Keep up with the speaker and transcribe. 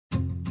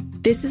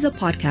This is a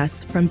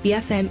podcast from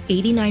BFM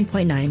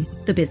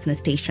 89.9, the business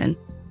station.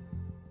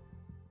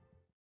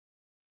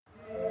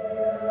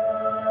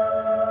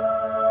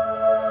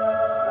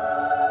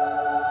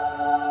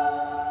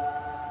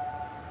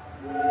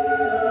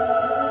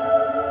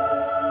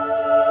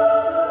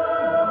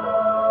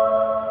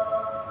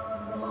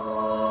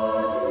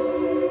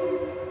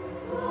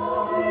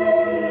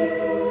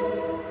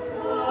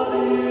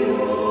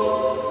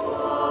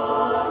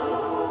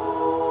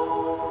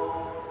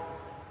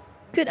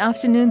 Good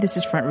afternoon, this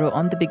is Front Row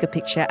on The Bigger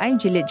Picture. I'm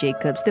Juliet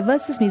Jacobs. The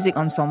VerSeS Music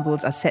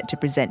Ensembles are set to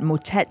present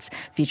Motets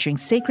featuring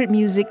sacred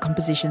music,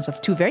 compositions of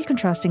two very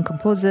contrasting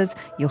composers,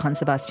 Johann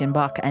Sebastian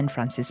Bach and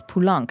Francis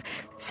Poulenc.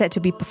 Set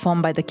to be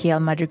performed by the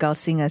KL Madrigal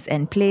singers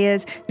and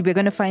players. We're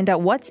going to find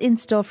out what's in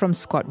store from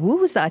Scott Wu,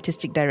 who's the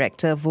artistic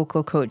director,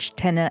 vocal coach,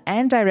 tenor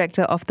and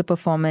director of the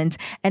performance.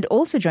 And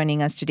also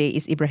joining us today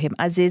is Ibrahim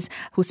Aziz,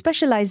 who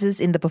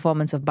specializes in the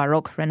performance of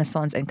Baroque,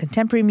 Renaissance and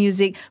contemporary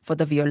music for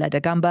the Viola da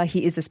Gamba.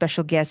 He is a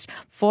special guest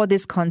for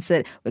this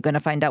concert. We're going to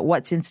find out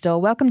what's in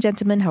store. Welcome,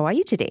 gentlemen. How are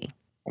you today?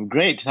 I'm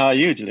great. How are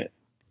you, Juliet?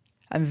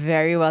 I'm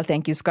very well,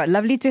 thank you, Scott.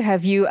 Lovely to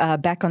have you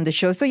back on the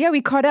show. So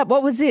we caught up.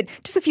 What was it?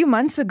 Just a few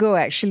months ago,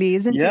 actually,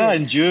 isn't it? Yeah,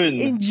 in June.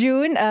 In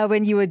June,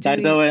 when you were doing...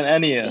 Dido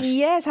and NES.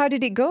 Yes, how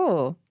did it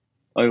go?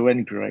 Oh, it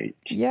went great.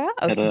 Yeah?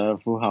 Okay.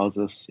 Had full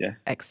houses, yeah.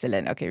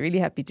 Excellent. Okay, really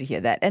happy to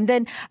hear that. And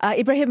then,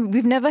 Ibrahim,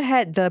 we've never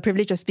had the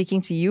privilege of speaking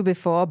to you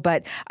before,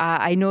 but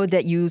I know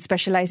that you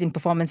specialize in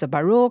performance of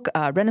Baroque,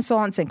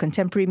 Renaissance and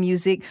contemporary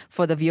music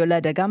for the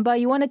Viola da Gamba.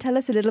 You want to tell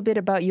us a little bit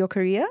about your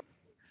career?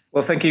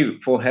 Well, thank you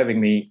for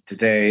having me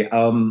today.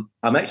 I'm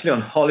actually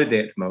on holiday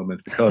at the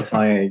moment because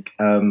I'm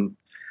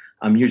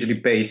usually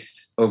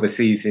based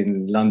overseas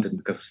in London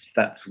because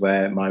that's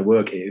where my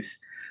work is.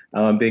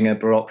 Being a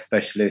Baroque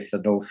specialist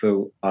and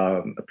also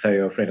a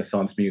player of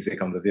Renaissance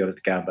music on the Viola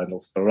da Gamba and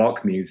also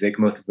Baroque music,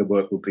 most of the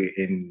work will be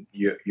in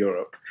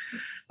Europe.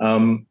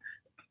 To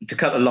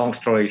cut a long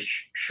story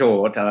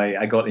short,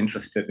 I got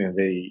interested in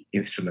the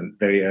instrument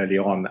very early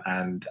on,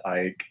 and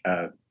I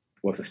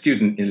was a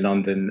student in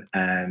London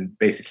and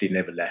basically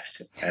never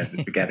left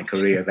and began a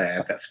career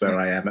there. That's where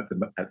I am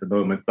at the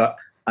moment, but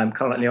I'm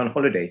currently on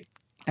holiday.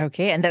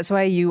 Okay, and that's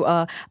why you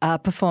are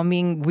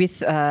performing with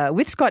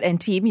Scott and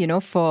team,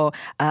 for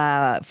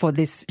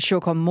this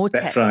show called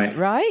Motets, that's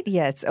right?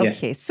 Yes,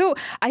 okay. Yes. So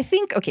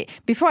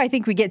before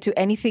we get to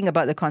anything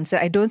about the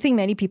concert, I don't think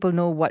many people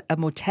know what a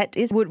motet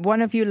is. Would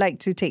one of you like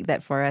to take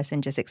that for us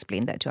and just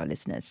explain that to our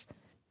listeners?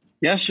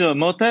 Yeah, sure.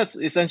 Motets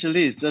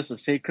essentially is just a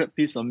sacred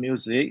piece of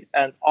music,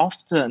 and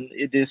often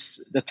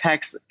the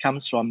text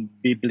comes from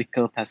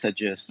biblical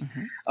passages.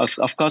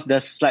 Mm-hmm. Of course,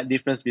 there's a slight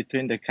difference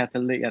between the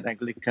Catholic and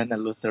Anglican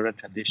and Lutheran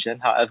tradition.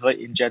 However,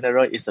 in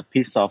general, it's a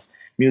piece of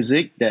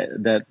music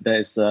that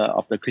is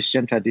of the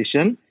Christian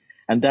tradition,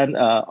 and then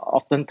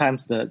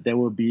oftentimes there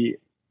will be,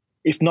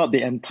 if not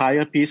the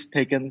entire piece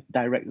taken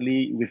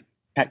directly with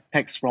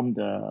text from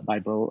the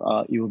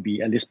Bible, it will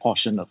be at least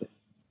portion of it.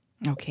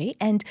 Okay,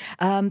 and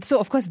so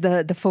of course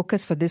the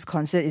focus for this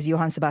concert is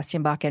Johann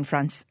Sebastian Bach and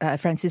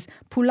Francis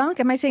Poulenc.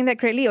 Am I saying that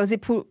correctly, or is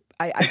it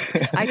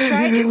I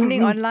tried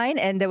listening online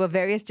and there were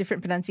various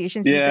different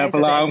pronunciations. Yeah,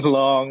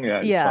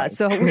 Poulenc. Yeah.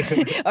 So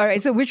all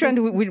right. So which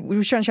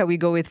one shall we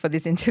go with for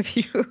this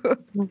interview?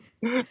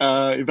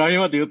 Ibrahim,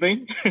 what do you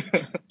think?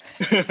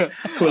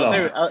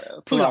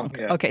 Poulenc.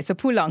 Yeah. Okay, so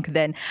Poulenc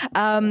then.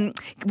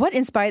 What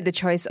inspired the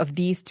choice of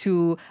these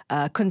two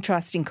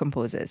contrasting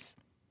composers?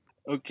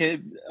 Okay,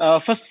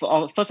 first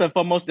and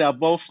foremost, they are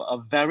both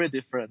very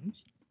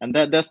different, and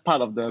that's part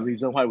of the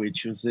reason why we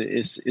choose it.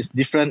 Is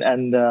different,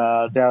 and they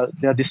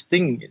are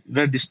distinct,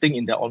 very distinct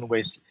in their own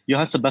ways.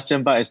 Johann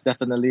Sebastian Bach is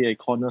definitely a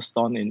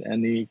cornerstone in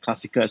any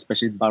classical,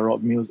 especially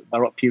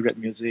Baroque period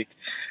music.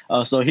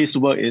 So his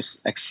work is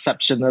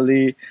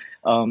exceptionally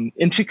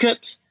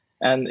intricate,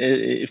 and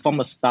it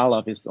forms a style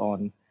of its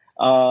own.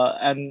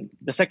 And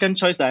the second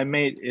choice that I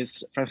made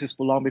is Francis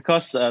Poulenc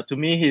because to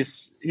me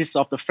he's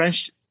of the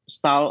French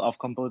style of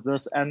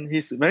composers, and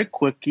he's a very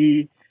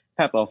quirky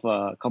type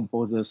of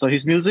composer. So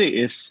his music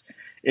is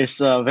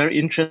very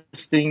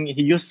interesting.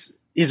 He's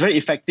very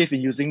effective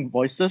in using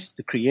voices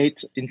to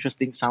create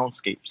interesting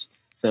soundscapes.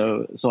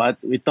 So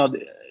we thought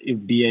it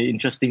would be an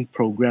interesting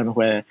program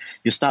where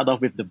you start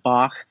off with the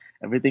Bach,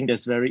 everything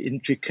that's very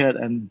intricate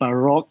and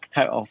Baroque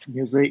type of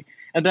music,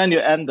 and then you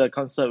end the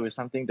concert with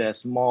something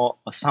that's more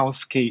a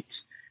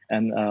soundscape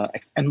and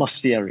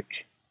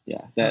atmospheric.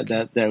 Yeah,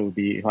 that would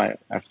be why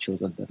I've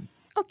chosen them.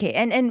 Okay,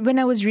 and when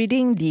I was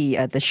reading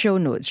the show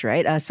notes,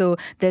 right? So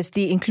there's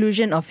the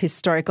inclusion of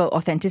historical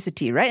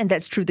authenticity, right? And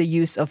that's through the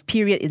use of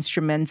period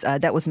instruments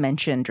that was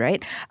mentioned,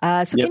 right?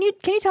 So can you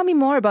tell me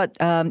more about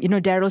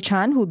Daryl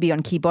Chan, who will be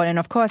on keyboard, and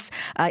of course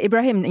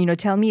Ibrahim,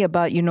 tell me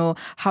about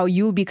how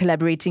you'll be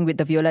collaborating with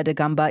the Viola da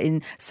Gamba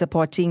in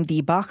supporting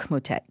the Bach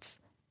motets.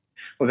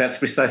 Well, that's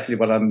precisely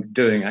what I'm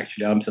doing,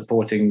 actually. I'm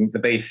supporting the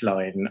bass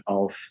line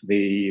of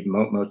the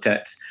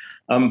motets.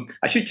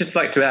 I should just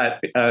like to add,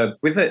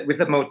 with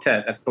a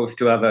motet, as opposed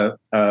to other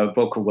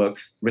vocal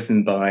works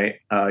written by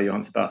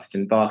Johann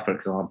Sebastian Bach, for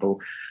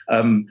example,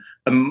 a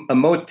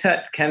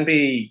motet can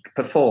be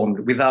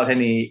performed without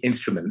any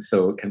instruments,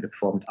 so it can be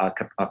performed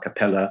a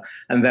cappella,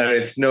 and there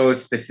is no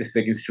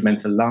specific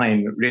instrumental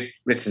line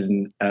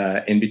written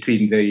in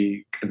between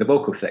the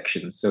vocal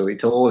sections, so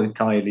it's all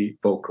entirely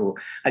vocal.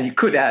 And you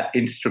could add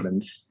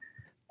instruments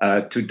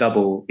to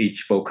double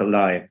each vocal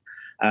line.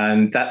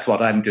 And that's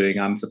what I'm doing.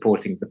 I'm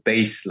supporting the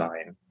bass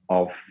line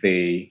of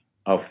the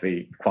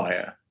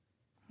choir.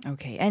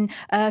 Okay. And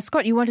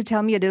Scott, you want to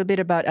tell me a little bit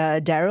about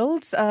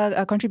Daryl's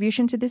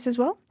contribution to this as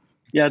well?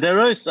 Yeah,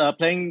 Daryl is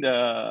playing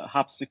the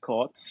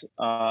harpsichord,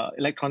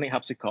 electronic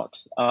harpsichord.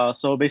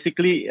 So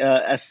basically,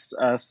 as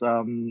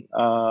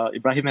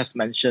Ibrahim has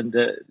mentioned,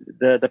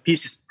 the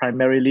piece is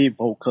primarily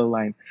vocal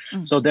line.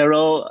 So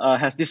Daryl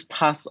has this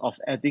task of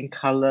adding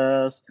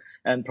colors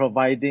and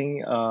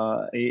providing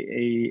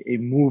a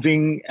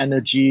moving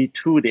energy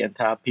to the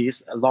entire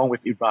piece, along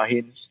with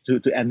Ibrahim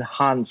to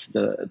enhance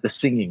the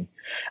singing.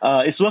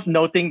 It's worth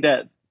noting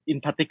that,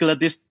 in particular,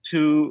 these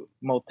two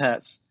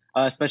motets,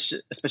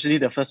 especially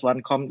the first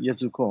one, Kom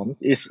Jesu Kom,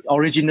 is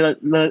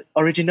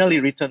originally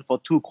written for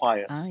two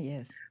choirs. Ah,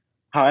 yes.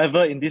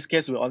 However, in this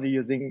case, we're only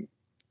using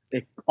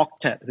a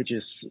octet, which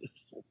is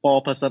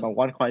 4 person on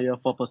one choir,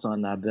 4 person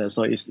on another.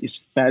 So it's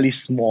fairly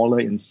smaller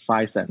in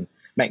size and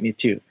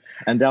magnitude.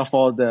 And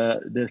therefore,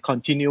 the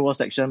continual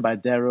section by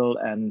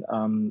Daryl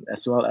and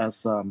as well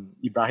as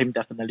Ibrahim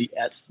definitely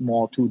adds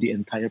more to the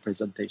entire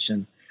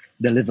presentation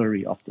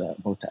delivery of the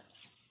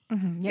motets.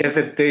 Mm-hmm, yes,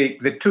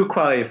 the two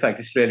choir effect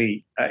is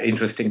really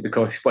interesting,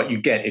 because what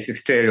you get is a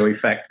stereo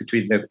effect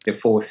between the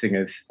 4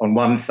 singers on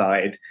one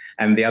side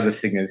and the other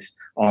singers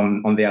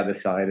on the other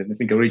side. And I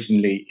think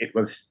originally it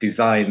was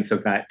designed so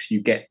that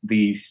you get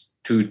these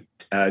two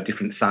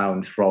different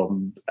sounds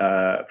from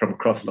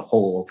across the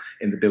hall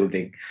in the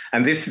building.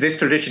 And this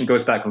tradition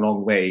goes back a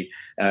long way,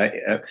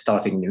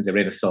 starting in the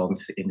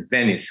Renaissance in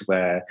Venice,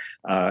 where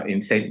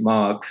in St.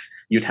 Mark's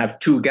you'd have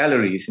 2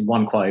 galleries, and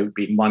one choir would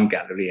be in one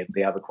gallery and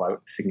the other choir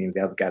would be singing in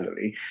the other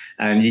gallery.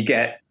 And you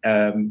get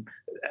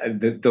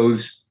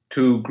those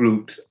 2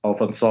 groups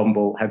of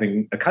ensemble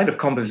having a kind of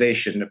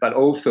conversation, but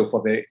also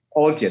for the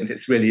audience,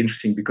 it's really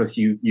interesting because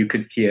you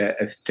could hear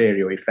a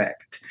stereo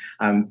effect.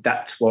 And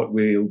that's what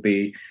we'll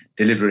be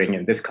delivering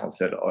in this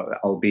concert,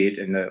 albeit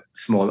in a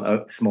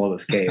smaller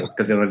scale,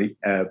 because there are only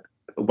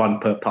 1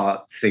 per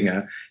part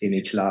singer in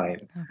each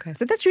line. Okay,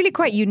 so that's really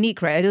quite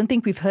unique, right? I don't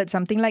think we've heard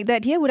something like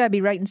that here. Would I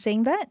be right in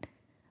saying that?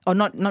 Or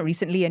not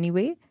recently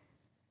anyway?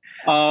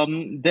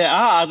 There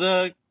are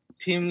other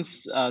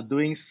teams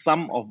doing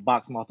some of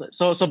Bach's motets.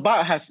 So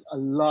Bach has a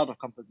lot of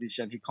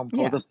composition. He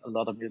composes a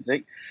lot of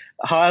music.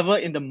 However,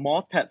 in the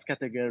motets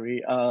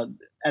category,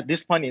 at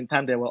this point in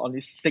time, there were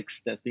only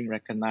 6 that's being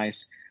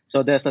recognized.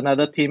 So there's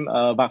another team,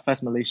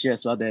 Bachfest Malaysia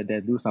as well. They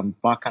do some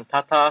Bach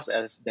cantatas,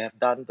 as they have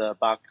done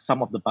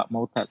some of the Bach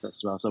motets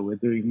as well. So we're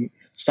doing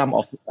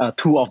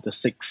 2 of the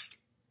 6.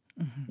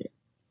 Mm-hmm.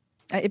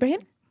 Yeah.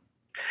 Ibrahim?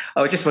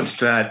 I just wanted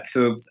to add,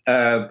 so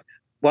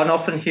one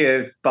often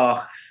hears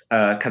Bach's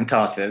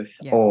cantatas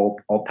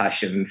or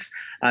passions.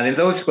 And in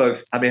those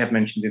works, I may have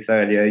mentioned this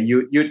earlier,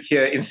 you'd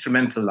hear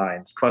instrumental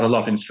lines, quite a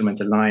lot of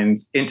instrumental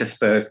lines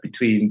interspersed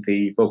between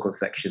the vocal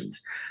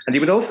sections. And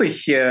you would also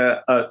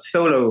hear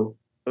solo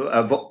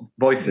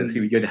voices.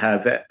 You'd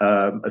have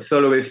a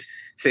soloist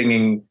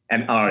singing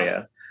an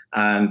aria,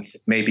 and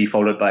maybe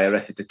followed by a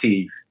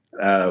recitative,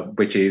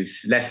 which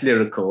is less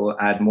lyrical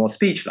and more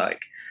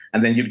speech-like.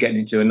 And then you'd get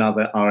into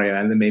another aria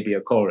and then maybe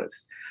a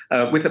chorus.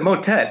 With the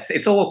motets,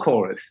 it's all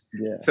chorus.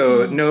 Yeah.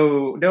 So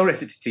no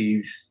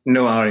recitatives,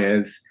 no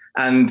arias,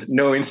 and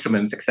no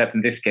instruments, except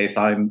in this case,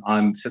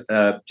 I'm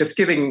just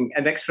giving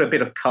an extra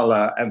bit of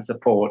color and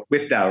support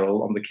with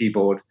Daryl on the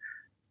keyboard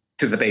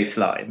to the bass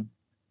line.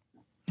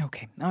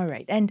 Okay, all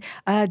right. And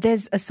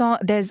there's a song,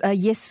 there's a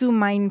Jesu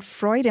mein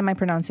Freud. Am I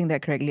pronouncing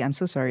that correctly? I'm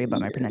so sorry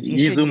about my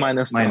pronunciation. Jesu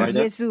meine Freude.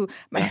 Jesu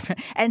mein Freude.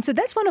 And so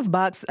that's one of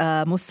Bach's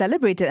most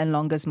celebrated and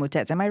longest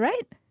motets. Am I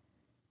right?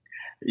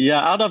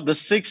 Yeah, out of the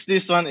 6,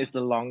 this one is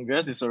the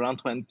longest. It's around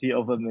 20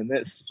 over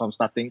minutes from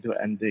starting to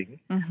ending.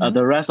 Mm-hmm.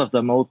 The rest of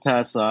the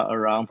motets are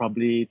around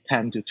probably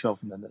 10 to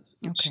 12 minutes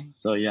each. Okay.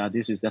 So yeah,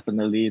 this is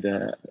definitely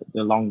the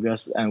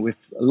longest, and with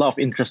a lot of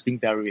interesting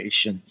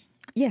variations.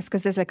 Yes,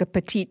 because there's like a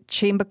petite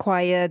chamber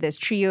choir, there's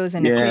trios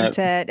and a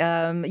quintet.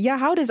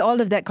 How does all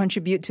of that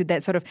contribute to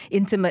that sort of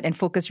intimate and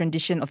focused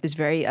rendition of this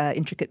very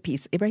intricate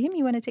piece? Ibrahim,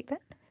 you want to take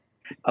that?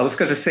 I was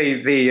going to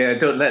say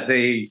don't let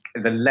the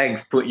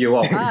length put you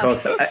off,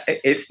 because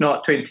it's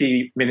not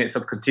 20 minutes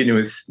of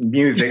continuous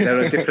music.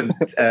 There are different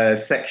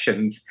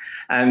sections,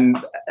 and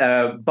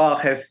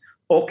Bach has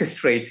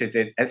orchestrated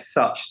it as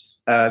such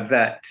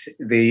that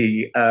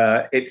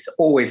it's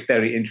always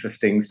very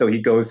interesting. So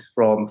he goes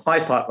from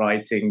 5-part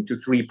writing to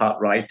 3-part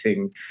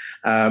writing,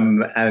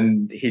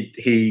 and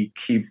he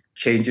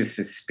changes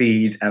the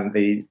speed and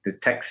the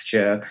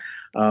texture.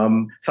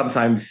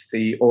 Sometimes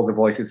all the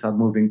voices are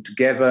moving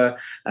together,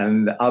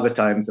 and other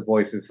times the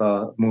voices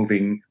are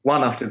moving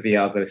one after the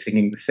other,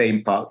 singing the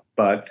same part,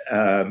 but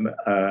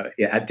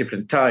at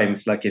different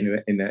times, like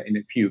in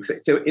a fugue.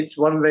 So it's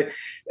one of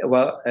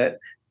the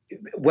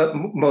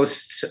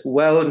most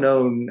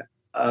well-known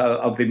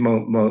of the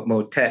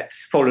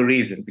motets for a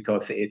reason,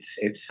 because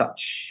it's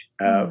such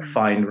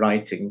fine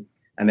writing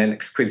and an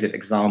exquisite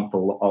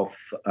example of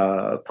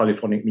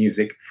polyphonic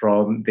music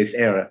from this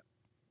era.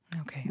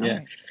 Okay. Yeah.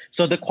 Right.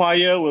 So the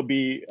choir will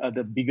be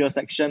the bigger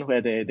section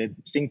where they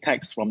sing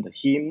texts from the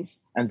hymns,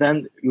 and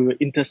then we will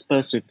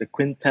intersperse with the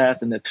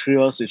quintets and the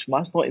trios, which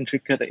much more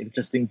intricate and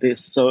interesting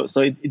bits. So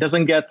it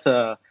doesn't get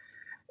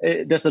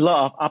there's a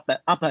lot of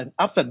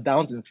ups and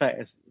downs, in fact,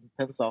 in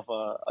terms of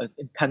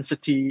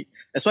intensity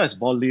as well as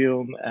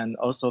volume and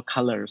also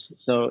colors.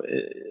 So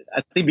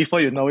I think before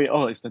you know it,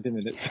 it's 20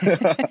 minutes.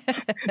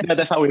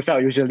 That's how we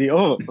felt usually.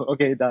 Oh,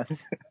 okay, done.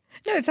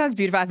 No, it sounds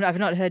beautiful. I've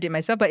not heard it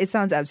myself, but it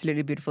sounds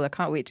absolutely beautiful. I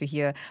can't wait to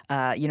hear,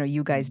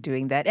 you guys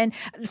doing that. And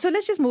so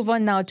let's just move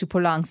on now to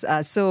Poulenc's.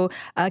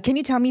 Can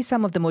you tell me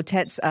some of the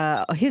motets,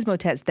 his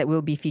motets that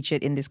will be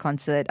featured in this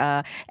concert?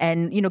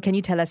 And can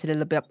you tell us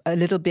a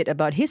little bit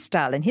about his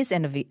style and his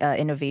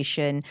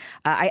innovation?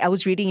 I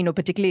was reading,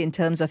 particularly in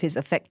terms of his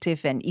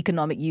effective and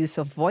economic use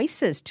of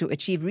voices to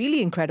achieve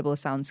really incredible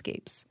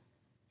soundscapes.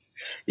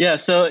 Yeah,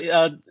 so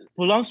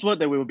Poulenc's work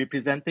that we will be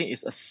presenting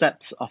is a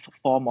set of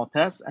 4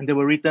 motets, and they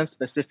were written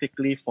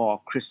specifically for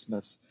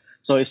Christmas.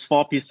 So it's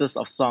 4 pieces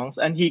of songs,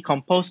 and he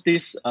composed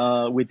this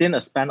within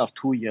a span of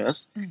 2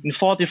 years in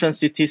 4 different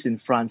cities in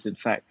France. In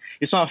fact,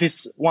 it's one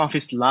of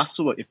his last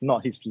work, if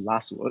not his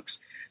last works.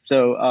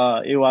 So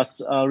it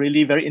was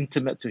really very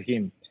intimate to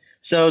him.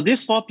 So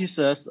these 4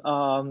 pieces,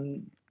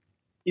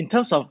 in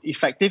terms of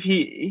effective,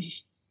 he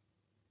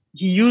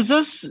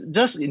uses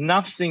just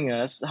enough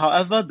singers.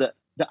 However,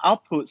 the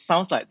output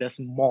sounds like there's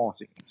more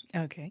singers.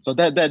 Okay. So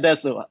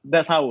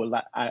that's how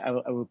I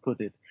would put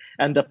it.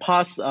 And the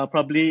parts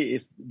probably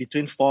is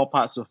between 4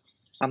 parts of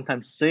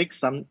sometimes 6,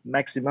 some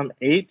maximum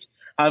 8.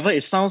 However,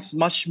 it sounds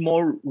much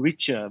more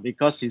richer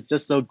because he's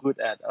just so good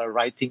at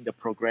writing the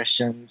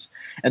progressions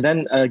and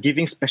then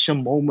giving special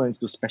moments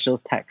to special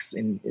texts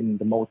in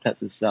the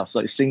motets itself.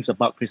 So it sings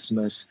about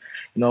Christmas,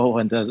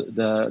 when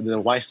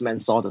the wise men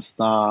saw the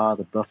star,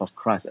 the birth of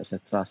Christ,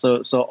 etc.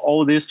 So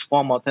all these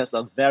 4 motets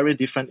are very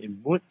different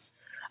in moods.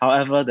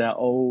 However, they're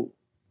all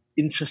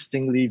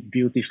interestingly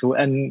beautiful.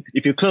 And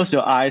if you close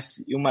your eyes,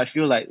 you might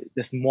feel like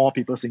there's more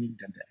people singing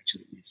than there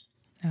actually is.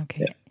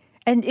 Okay. Yeah.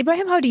 And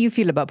Ibrahim, how do you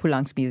feel about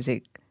Poulenc's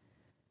music?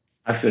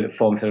 I feel it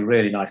forms a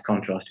really nice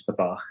contrast to the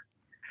Bach.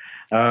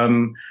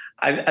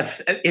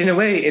 In a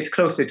way, it's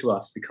closer to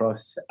us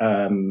because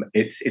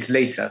it's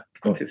later.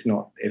 Of course, it's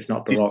not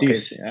Baroque.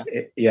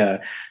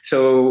 50s,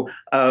 So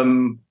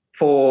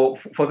for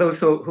those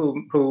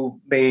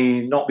who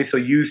may not be so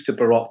used to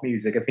Baroque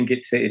music, I think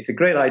it's a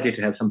great idea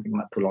to have something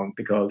like Poulenc,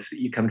 because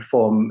you can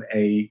form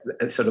a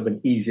sort of an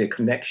easier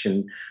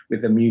connection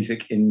with the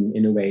music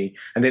in a way,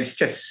 and it's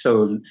just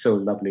so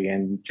lovely.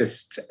 And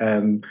just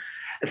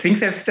I think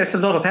there's a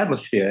lot of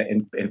atmosphere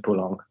in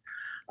Poulenc.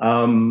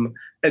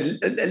 A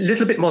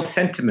little bit more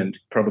sentiment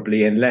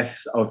probably, and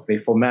less of the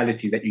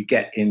formality that you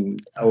get in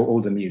all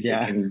the music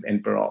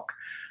in Baroque.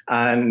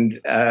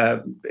 And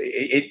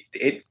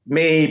it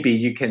maybe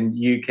you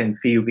can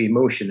feel the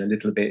emotion a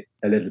little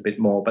bit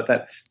more, but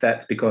that's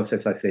because,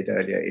 as I said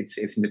earlier, it's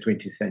in the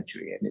 20th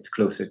century and it's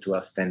closer to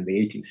us than the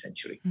 18th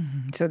century.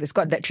 Mm-hmm. So it's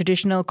got that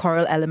traditional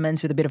choral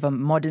elements with a bit of a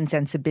modern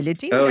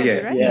sensibility. Oh yeah,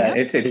 right? yeah.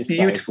 It's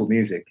beautiful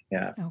music.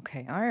 Yeah.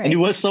 Okay, all right. And it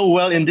works so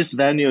well in this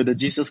venue. The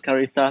Jesus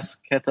Caritas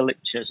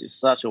Catholic Church is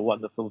such a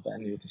wonderful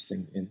venue to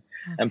sing in,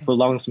 and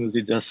Poulenc's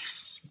music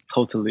just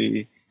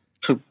totally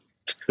took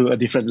to a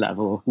different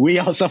level. We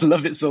ourselves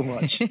love it so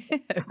much.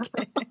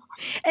 Okay.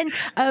 And,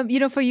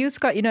 for you,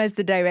 Scott, as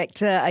the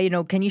director,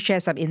 can you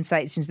share some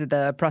insights into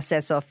the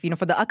process of,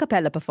 for the a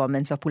cappella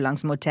performance of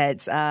Poulenc's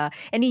motets?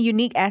 Any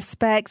unique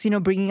aspects,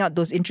 bringing out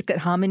those intricate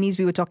harmonies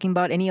we were talking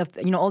about, any of,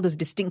 all those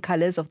distinct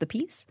colors of the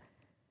piece?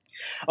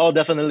 Oh,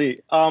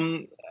 definitely.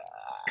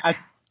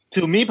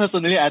 To me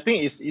personally, I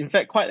think it's in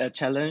fact quite a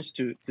challenge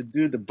to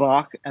do the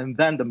Bach and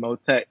then the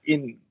motet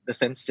in the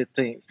same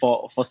sitting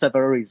for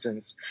several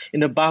reasons. In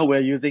the Bach,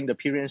 we're using the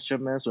period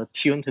instruments, we're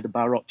tuned to the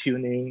Baroque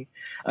tuning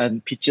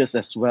and pitches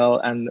as well.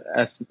 And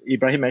as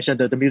Ibrahim mentioned,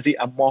 the music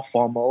are more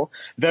formal,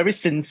 very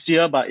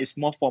sincere, but it's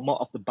more formal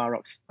of the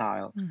Baroque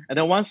style. And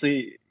then once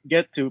we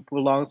get to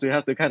Poulenc's, we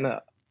have to kind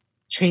of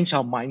change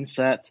our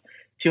mindset,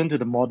 tune to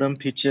the modern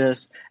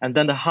pitches, and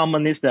then the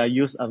harmonies that are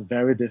used are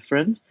very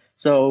different.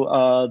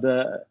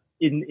 So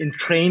in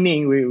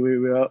training,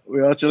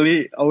 we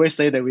actually always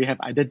say that we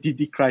have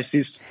identity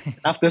crisis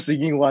after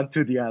singing one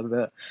to the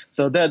other.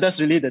 So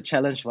that's really the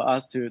challenge for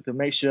us to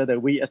make sure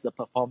that we as the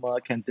performer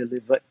can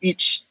deliver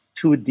each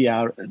to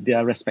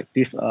their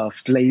respective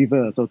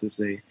flavor, so to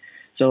say.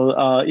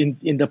 So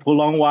in the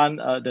Poulenc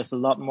one, there's a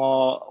lot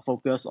more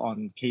focus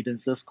on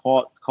cadences,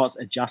 chords,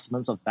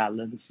 adjustments of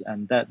balance,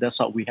 and that's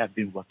what we have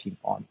been working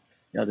on.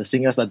 Yeah, the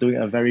singers are doing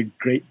a very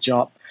great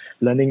job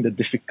learning the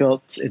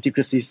difficult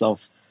intricacies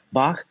of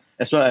Bach,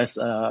 as well as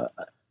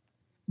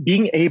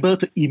being able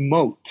to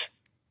emote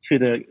to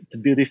the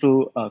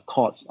beautiful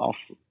chords of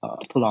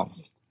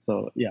Poulenc.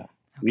 So yeah,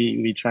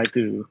 we try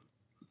to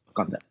work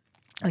on that.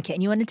 Okay,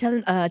 and you want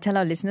to tell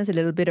our listeners a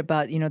little bit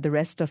about the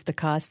rest of the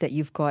cast that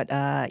you've got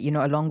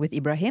along with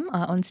Ibrahim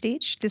on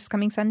stage this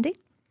coming Sunday?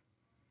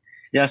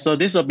 Yeah, so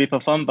this will be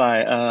performed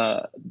by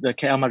the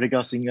KL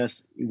Madrigal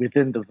singers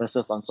within the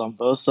VerSeS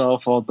ensemble. So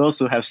for those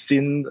who have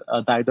seen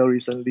Dido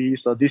recently,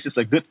 so this is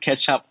a good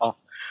catch up of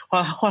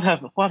what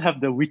have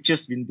the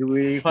witches been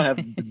doing, what have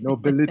the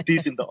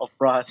nobilities in the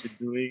opera has been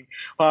doing,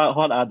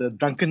 what are the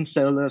drunken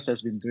sailors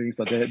has been doing.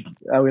 So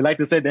we like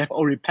to say they have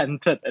all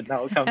repented and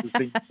now come to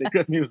sing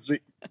sacred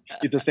music.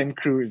 It's the same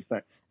crew, in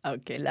fact.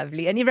 Okay,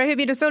 lovely. And Ibrahim,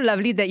 it was so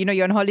lovely that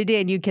you're on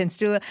holiday and you can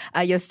still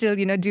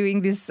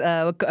doing this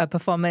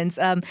performance.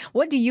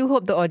 What do you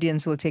hope the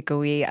audience will take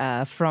away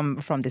from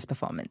this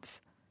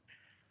performance?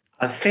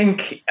 I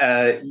think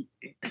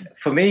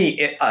for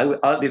me,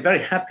 I'd be very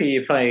happy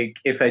if I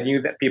knew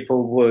that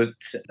people would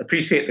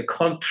appreciate the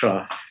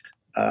contrast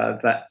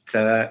that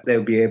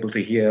they'll be able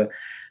to hear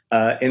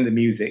in the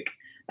music,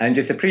 and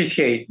just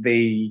appreciate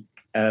the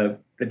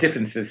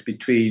differences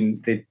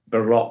between the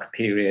Baroque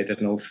period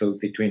and also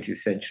the 20th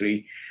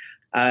century,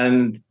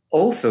 and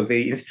also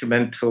the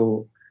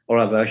instrumental, or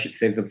rather I should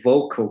say the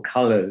vocal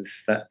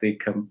colors that the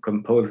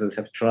composers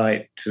have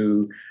tried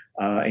to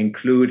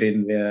include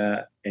in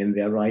their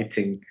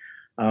writing.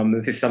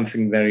 This is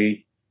something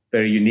very,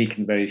 very unique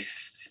and very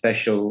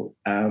special.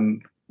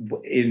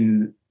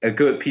 In a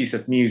good piece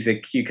of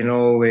music, you can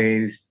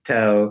always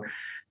tell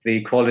the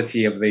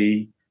quality of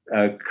the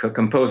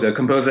composer. A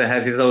composer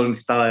has his own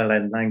style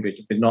and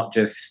language, but not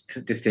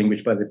just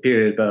distinguished by the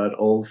period, but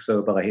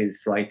also by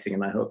his writing.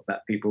 And I hope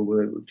that people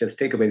will just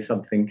take away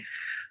something,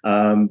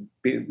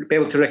 be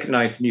able to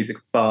recognize the music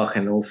of Bach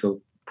and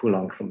also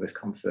Poulenc from this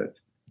concert.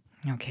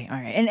 Okay, all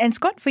right. And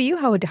Scott, for you,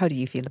 how do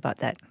you feel about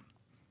that?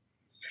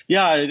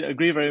 Yeah, I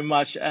agree very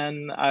much,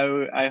 and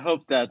I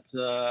hope that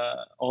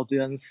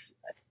audience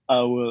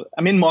will.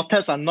 I mean,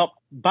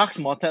 Bach's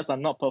motets are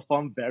not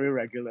performed very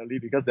regularly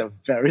because they're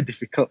very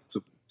difficult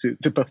to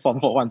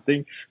perform, for one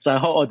thing. So I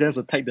hope audience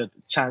will take the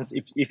chance,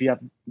 if you have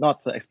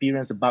not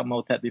experienced a Bach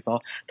motet before,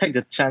 take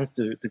the chance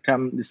to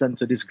come listen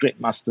to these great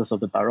masters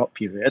of the Baroque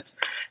period.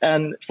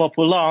 And for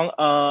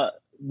Poulenc,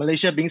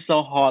 Malaysia being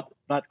so hot,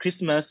 but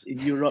Christmas in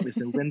Europe is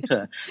in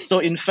winter. So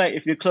in fact,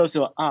 if you close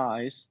your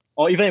eyes,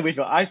 or even with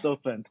your eyes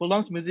open,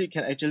 Poulenc's music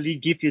can actually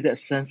give you that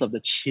sense of the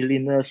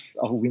chilliness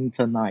of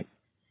winter night.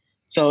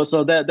 So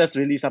that's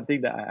really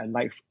something that I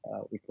like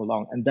with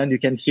Poulenc. And then you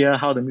can hear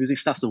how the music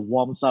starts to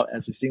warm up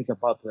as he sings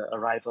about the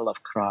arrival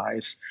of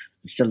Christ,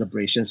 the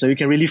celebration. So you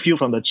can really feel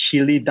from the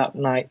chilly dark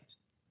night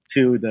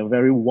to the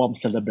very warm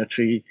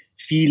celebratory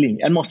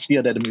feeling,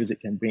 atmosphere that the music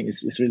can bring.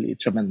 Is really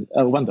tremendous,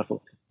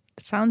 wonderful.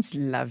 Sounds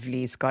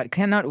lovely, Scott.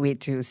 Cannot wait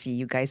to see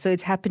you guys. So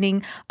it's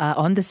happening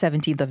on the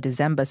 17th of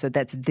December. So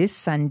that's this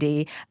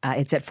Sunday.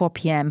 It's at 4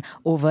 p.m.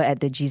 over at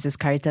the Jesus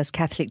Caritas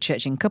Catholic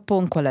Church in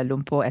Kepong, Kuala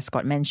Lumpur, as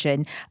Scott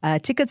mentioned.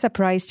 Tickets are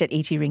priced at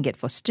 80 ringgit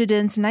for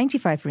students,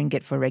 95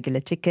 ringgit for regular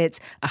tickets,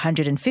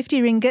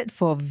 150 ringgit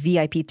for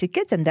VIP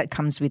tickets, and that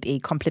comes with a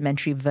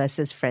complimentary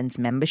VerSeS Friends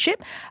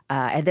membership.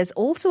 And there's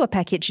also a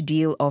package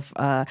deal of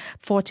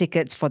 4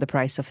 tickets for the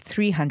price of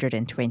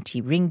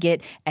 320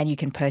 ringgit. And you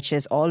can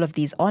purchase all of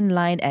these online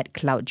at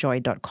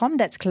cloudjoy.com.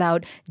 That's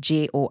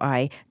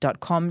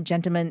cloudjoi.com.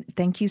 Gentlemen,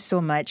 thank you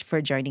so much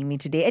for joining me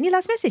today. Any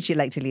last message you'd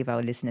like to leave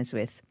our listeners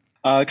with?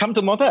 Come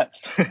to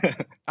Motets.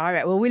 All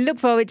right. Well, we look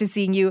forward to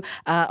seeing you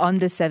on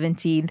the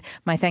 17th.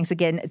 My thanks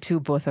again to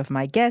both of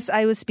my guests.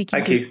 I was speaking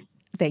Thank you.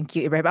 Thank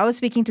you, Ibrahim. I was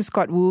speaking to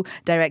Scott Wu,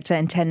 director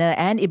and tenor,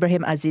 and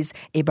Ibrahim Aziz,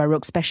 a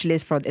Baroque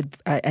specialist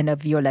and a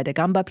viola da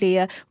gamba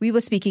player. We were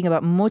speaking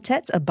about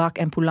Motets, a Bach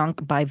and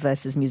Poulenc by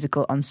VerSeS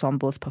Musical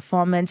Ensembles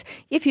performance.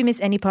 If you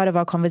miss any part of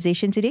our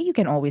conversation today, you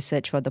can always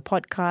search for the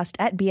podcast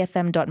at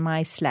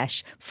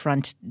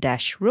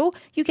bfm.my/front-row.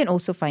 You can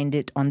also find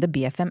it on the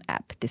BFM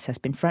app. This has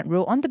been Front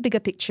Row on The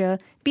Bigger Picture,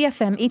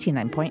 BFM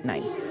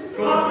 89.9.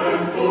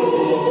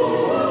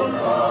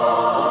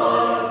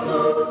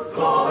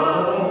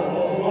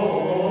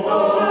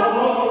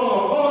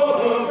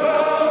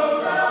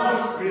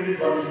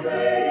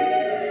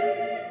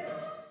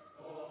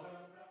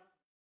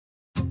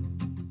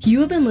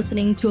 You have been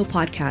listening to a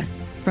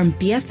podcast from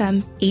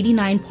BFM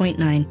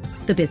 89.9,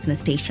 the business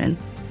station.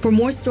 For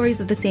more stories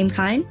of the same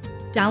kind,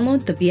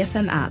 download the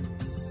BFM app.